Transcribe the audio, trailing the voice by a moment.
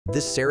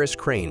This Sarus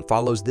crane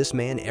follows this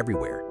man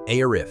everywhere.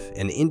 Arif,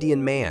 an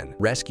Indian man,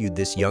 rescued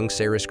this young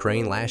Sarus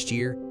crane last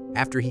year.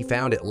 After he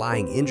found it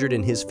lying injured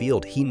in his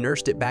field, he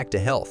nursed it back to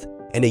health,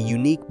 and a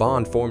unique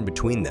bond formed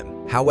between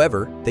them.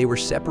 However, they were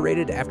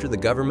separated after the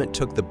government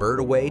took the bird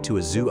away to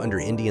a zoo under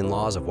Indian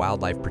laws of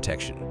wildlife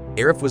protection.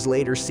 Arif was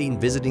later seen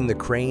visiting the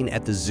crane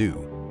at the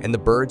zoo, and the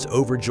bird's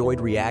overjoyed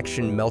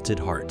reaction melted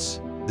hearts.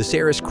 The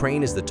Sarus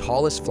crane is the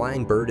tallest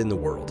flying bird in the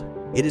world.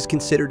 It is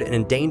considered an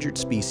endangered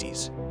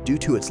species due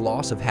to its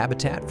loss of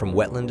habitat from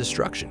wetland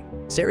destruction.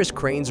 Sarus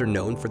cranes are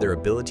known for their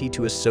ability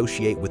to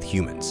associate with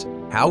humans.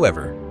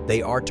 However,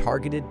 they are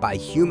targeted by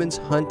humans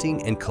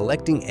hunting and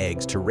collecting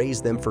eggs to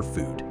raise them for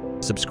food.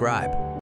 Subscribe.